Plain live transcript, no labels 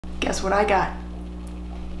Guess what I got?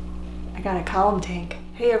 I got a column tank.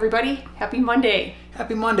 Hey everybody, happy Monday.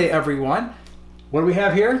 Happy Monday, everyone. What do we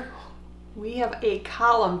have here? We have a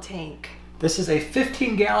column tank. This is a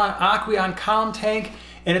 15-gallon Aqueon column tank,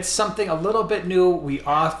 and it's something a little bit new. We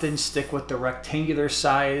often stick with the rectangular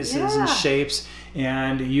sizes and shapes,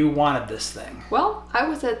 and you wanted this thing. Well, I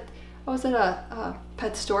was at a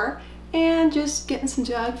pet store and just getting some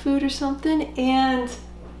dog food or something, and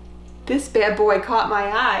this bad boy caught my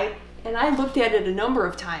eye, and I looked at it a number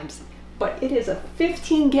of times. But it is a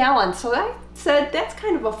 15-gallon, so I said that's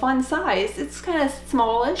kind of a fun size. It's kind of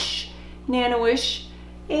smallish, nano-ish,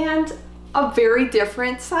 and a very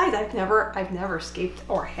different size. I've never escaped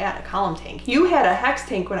or had a column tank. You had a hex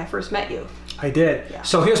tank when I first met you. I did. Yeah.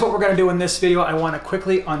 So here's what we're going to do in this video. I want to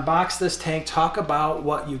quickly unbox this tank, talk about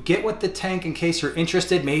what you get with the tank in case you're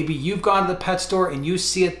interested. Maybe you've gone to the pet store and you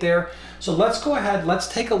see it there. So let's go ahead, let's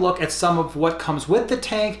take a look at some of what comes with the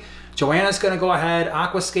tank. Joanna's going to go ahead,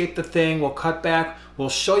 aquascape the thing, we'll cut back, we'll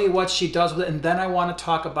show you what she does with it, and then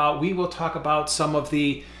we will talk about some of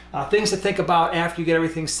the things to think about after you get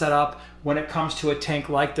everything set up when it comes to a tank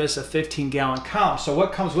like this, a 15-gallon column. So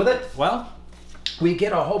what comes with it? Well, we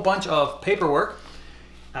get a whole bunch of paperwork,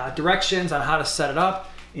 directions on how to set it up,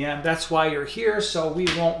 and that's why you're here, so we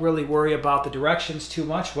won't really worry about the directions too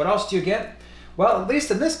much. What else do you get? Well, at least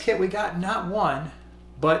in this kit, we got not one,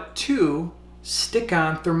 but two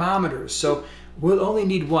stick-on thermometers. So we'll only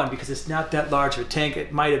need one because it's not that large of a tank.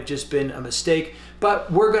 It might have just been a mistake,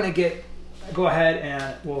 but we're gonna go ahead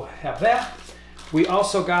and we'll have that. We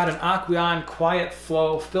also got an Aqueon quiet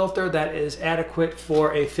flow filter that is adequate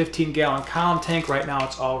for a 15-gallon column tank. Right now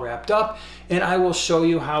it's all wrapped up, and I will show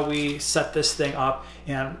you how we set this thing up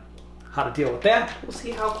and how to deal with that. We'll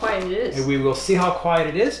see how quiet it is. And we will see how quiet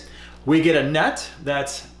it is. We get a net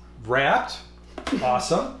that's wrapped.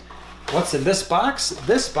 Awesome. What's in this box?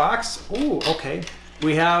 This box, ooh, okay.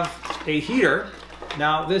 We have a heater.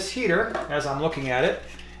 Now this heater, as I'm looking at it,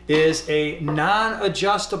 is a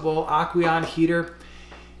non-adjustable Aqueon heater.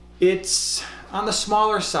 It's on the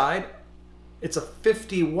smaller side. It's a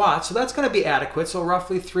 50 watts, so that's gonna be adequate. So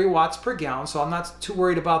roughly 3 watts per gallon, so I'm not too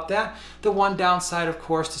worried about that. The one downside, of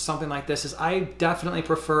course, to something like this is I definitely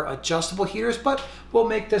prefer adjustable heaters, but we'll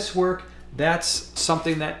make this work. That's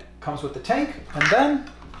something that comes with the tank. And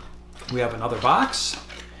then we have another box,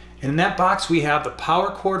 and in that box we have the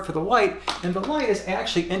power cord for the light, and the light is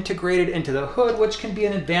actually integrated into the hood, which can be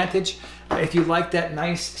an advantage if you like that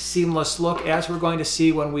nice seamless look, as we're going to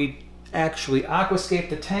see when we actually aquascape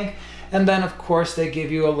the tank. And then of course they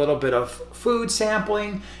give you a little bit of food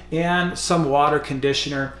sampling and some water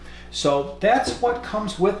conditioner. So that's what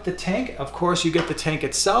comes with the tank. Of course, you get the tank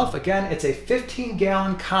itself. Again, it's a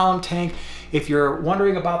 15-gallon column tank. If you're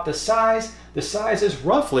wondering about the size is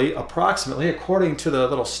roughly, approximately, according to the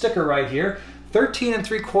little sticker right here, 13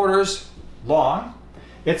 3/4 long.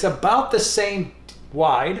 It's about the same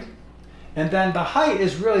wide. And then the height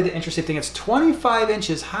is really the interesting thing. It's 25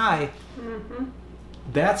 inches high. Mm-hmm.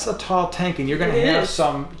 That's a tall tank, and you're going to have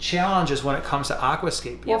some challenges when it comes to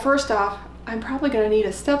aquascaping. Well, first off, I'm probably going to need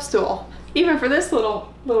a step stool, even for this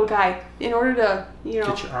little guy, in order to, you know,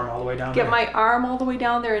 get your arm all the way down get there. my arm all the way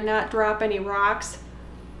down there and not drop any rocks.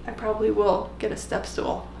 I probably will get a step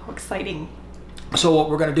stool. How exciting. So what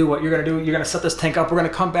you're going to set this tank up. We're going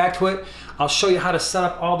to come back to it. I'll show you how to set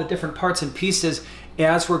up all the different parts and pieces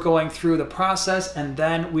as we're going through the process, and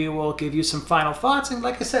then we will give you some final thoughts. And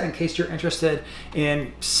like I said, in case you're interested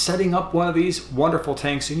in setting up one of these wonderful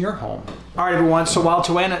tanks in your home. All right, everyone, so while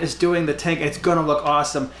Joanna is doing the tank, it's gonna look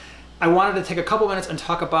awesome. I wanted to take a couple minutes and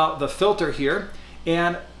talk about the filter here.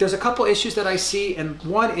 And there's a couple issues that I see, and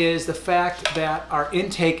one is the fact that our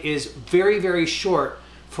intake is very, very short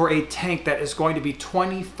for a tank that is going to be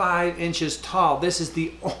 25 inches tall. This is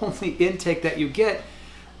the only intake that you get.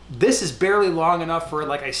 This is barely long enough for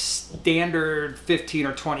like a standard 15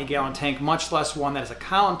 or 20-gallon tank, much less one that is a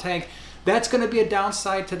column tank. That's going to be a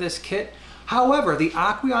downside to this kit. However, the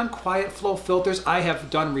Aqueon quiet flow filters, I have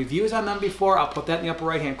done reviews on them before. I'll put that in the upper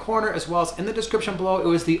right-hand corner, as well as in the description below. It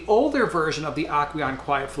was the older version of the Aqueon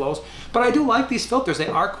quiet flows, but I do like these filters. They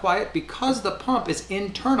are quiet because the pump is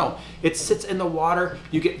internal. It sits in the water.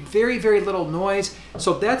 You get very, very little noise.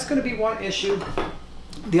 So that's going to be one issue.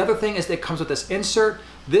 The other thing is that it comes with this insert.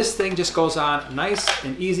 This thing just goes on nice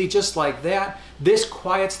and easy, just like that. This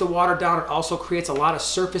quiets the water down. It also creates a lot of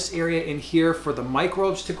surface area in here for the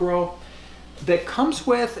microbes to grow. That comes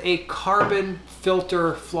with a carbon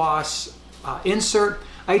filter floss insert.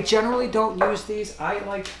 I generally don't use these. I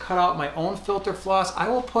like to cut out my own filter floss. I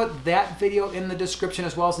will put that video in the description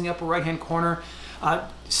as well as in the upper right hand corner.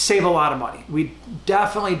 save a lot of money. We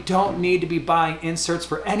definitely don't need to be buying inserts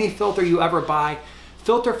for any filter you ever buy.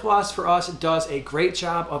 Filter Floss for us does a great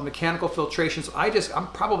job of mechanical filtration. So I'm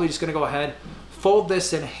probably just gonna go ahead, fold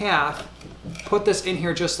this in half, put this in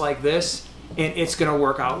here just like this, and it's gonna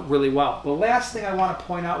work out really well. The last thing I wanna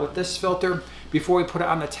point out with this filter before we put it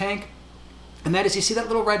on the tank, and that is, you see that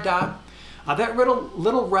little red dot? That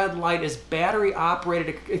little red light is battery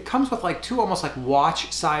operated. It comes with like two almost like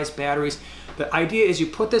watch size batteries. The idea is you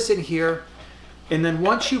put this in here, and then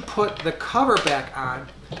once you put the cover back on,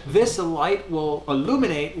 this light will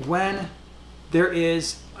illuminate when there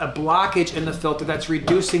is a blockage in the filter that's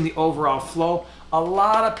reducing the overall flow. A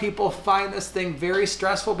lot of people find this thing very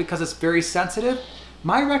stressful because it's very sensitive.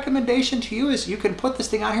 My recommendation to you is you can put this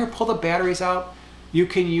thing on here, pull the batteries out. You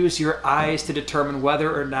can use your eyes to determine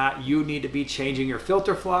whether or not you need to be changing your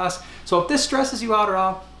filter floss. So if this stresses you out at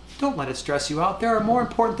all, don't let it stress you out. There are more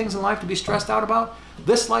important things in life to be stressed out about.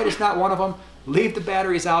 This light is not one of them. Leave the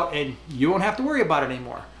batteries out and you won't have to worry about it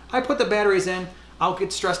anymore. I put the batteries in, I'll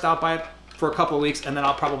get stressed out by it for a couple of weeks, and then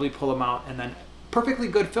I'll probably pull them out, and then perfectly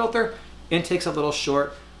good filter. Intake's a little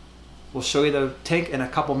short. We'll show you the tank in a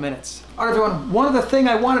couple minutes. All right, everyone, one other thing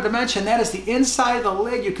I wanted to mention, that is the inside of the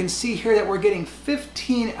lid. You can see here that we're getting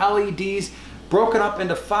 15 LEDs broken up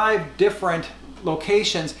into 5 different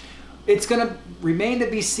locations. It's gonna remain to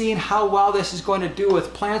be seen how well this is going to do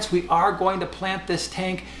with plants. We are going to plant this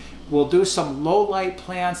tank. We'll do some low light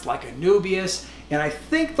plants like Anubias, and I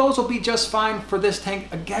think those will be just fine for this tank.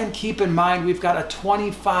 Again, keep in mind, we've got a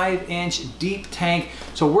 25-inch deep tank,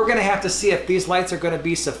 so we're gonna have to see if these lights are gonna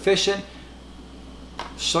be sufficient.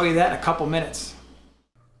 Show you that in a couple minutes.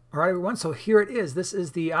 All right, everyone, so here it is. This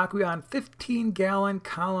is the Aqueon 15-gallon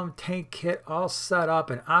column tank kit all set up,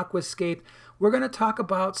 an aquascape. We're going to talk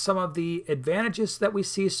about some of the advantages that we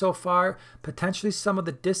see so far, potentially some of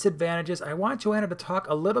the disadvantages. I want Joanna to talk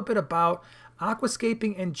a little bit about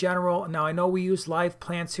aquascaping in general. Now, I know we use live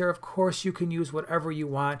plants here. Of course, you can use whatever you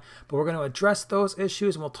want, but we're going to address those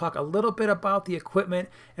issues, and we'll talk a little bit about the equipment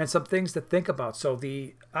and some things to think about. So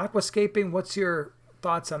the aquascaping, what's your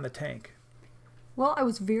thoughts on the tank? Well, I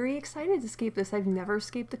was very excited to scape this. I've never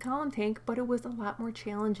scaped a column tank, but it was a lot more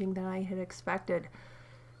challenging than I had expected.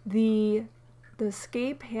 The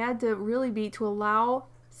scape had to really be to allow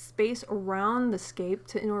space around the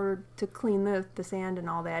scape in order to clean the sand and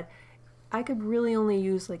all that. I could really only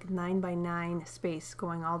use like 9x9 space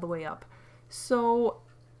going all the way up. So,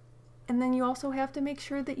 and then you also have to make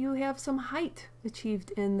sure that you have some height achieved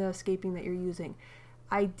in the scaping that you're using.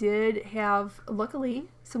 I did have, luckily,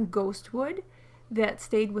 some ghost wood that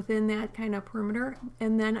stayed within that kind of perimeter,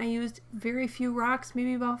 and then I used very few rocks,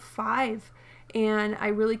 maybe about 5, and I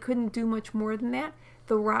really couldn't do much more than that.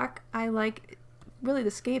 The rock I like, really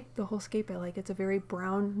the whole scape I like. It's a very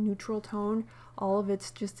brown neutral tone. All of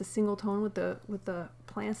it's just a single tone with the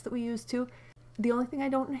plants that we use too. The only thing I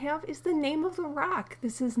don't have is the name of the rock.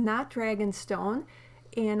 This is not dragonstone,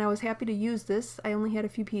 and I was happy to use this. I only had a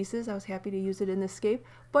few pieces. I was happy to use it in this scape,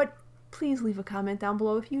 but please leave a comment down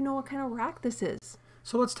below if you know what kind of rock this is.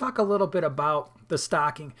 So let's talk a little bit about the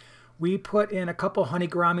stocking. We put in a couple honey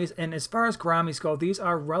gouramis, and as far as gouramis go, these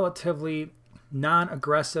are relatively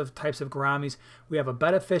non-aggressive types of gouramis. We have a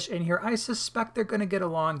betta fish in here. I suspect they're going to get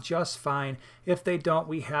along just fine. If they don't,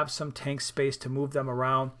 we have some tank space to move them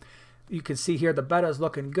around. You can see here the betta is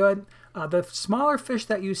looking good. The smaller fish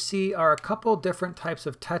that you see are a couple different types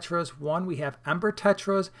of tetras. One, we have ember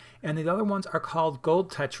tetras, and the other ones are called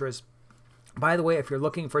gold tetras. By the way, if you're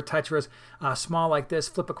looking for tetras small like this,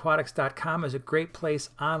 flipaquatics.com is a great place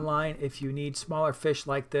online if you need smaller fish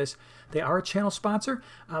like this. They are a channel sponsor,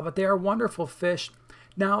 but they are wonderful fish.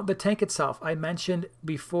 Now, the tank itself, I mentioned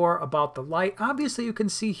before about the light. Obviously, you can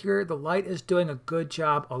see here the light is doing a good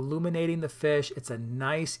job illuminating the fish. It's a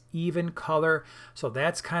nice, even color, so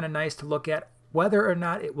that's kind of nice to look at. Whether or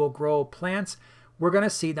not it will grow plants, we're going to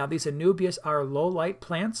see. Now, these Anubias are low-light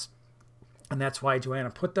plants, and that's why Joanna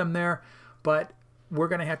put them there. But we're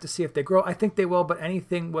going to have to see if they grow. I think they will, but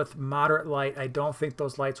anything with moderate light, I don't think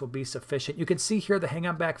those lights will be sufficient. You can see here the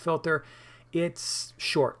hang-on back filter, it's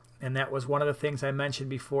short, and that was one of the things I mentioned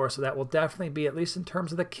before, so that will definitely be, at least in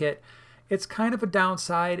terms of the kit, it's kind of a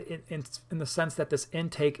downside in the sense that this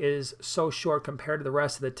intake is so short compared to the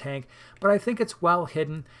rest of the tank, but I think it's well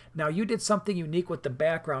hidden. Now, you did something unique with the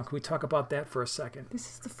background. Can we talk about that for a second? This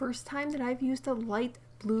is the first time that I've used a light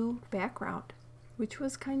blue background, which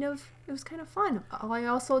was kind of fun. I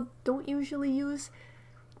also don't usually use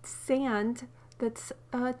sand that's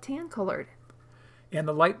tan colored. And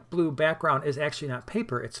the light blue background is actually not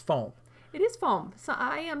paper, it's foam. It is foam. So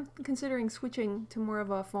I am considering switching to more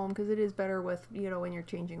of a foam because it is better with, when you're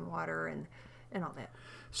changing water and and all that.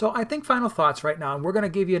 So I think final thoughts right now, and we're going to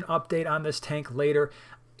give you an update on this tank later.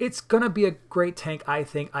 It's going to be a great tank, I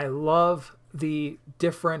think. I love the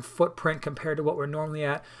different footprint compared to what we're normally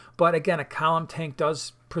at. But again, a column tank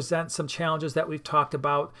does present some challenges that we've talked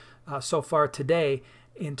about so far today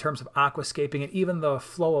in terms of aquascaping and even the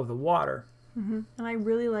flow of the water. And I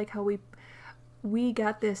really like how we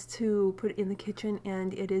got this to put in the kitchen,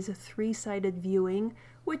 and it is a 3-sided viewing,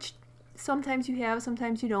 which sometimes you have,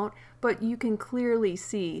 sometimes you don't, but you can clearly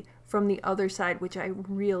see from the other side, which I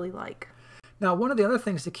really like. Now, one of the other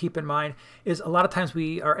things to keep in mind is a lot of times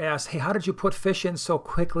we are asked, hey, how did you put fish in so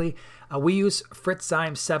quickly? We use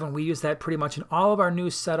Fritzyme 7. We use that pretty much in all of our new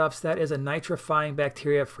setups. That is a nitrifying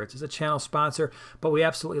bacteria. Fritz is a channel sponsor, but we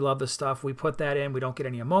absolutely love the stuff. We put that in. We don't get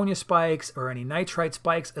any ammonia spikes or any nitrite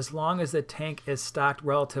spikes as long as the tank is stocked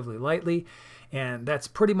relatively lightly. And that's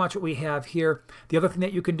pretty much what we have here. The other thing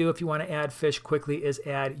that you can do if you want to add fish quickly is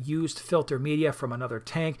add used filter media from another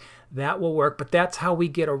tank. That will work, but that's how we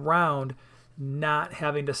get around not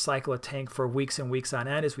having to cycle a tank for weeks and weeks on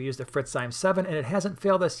end, is we use the Fritzyme 7, and it hasn't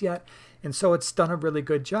failed us yet, and so it's done a really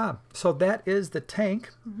good job. So that is the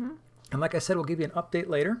tank, and like I said, we'll give you an update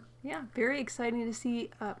later. Yeah, very exciting to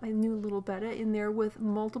see a new little betta in there with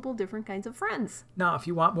multiple different kinds of friends. Now, if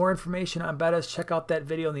you want more information on bettas, check out that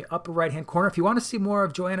video in the upper right-hand corner. If you want to see more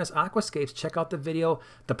of Joanna's aquascapes, check out the video,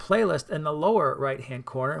 the playlist in the lower right-hand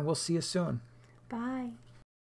corner, and we'll see you soon. Bye.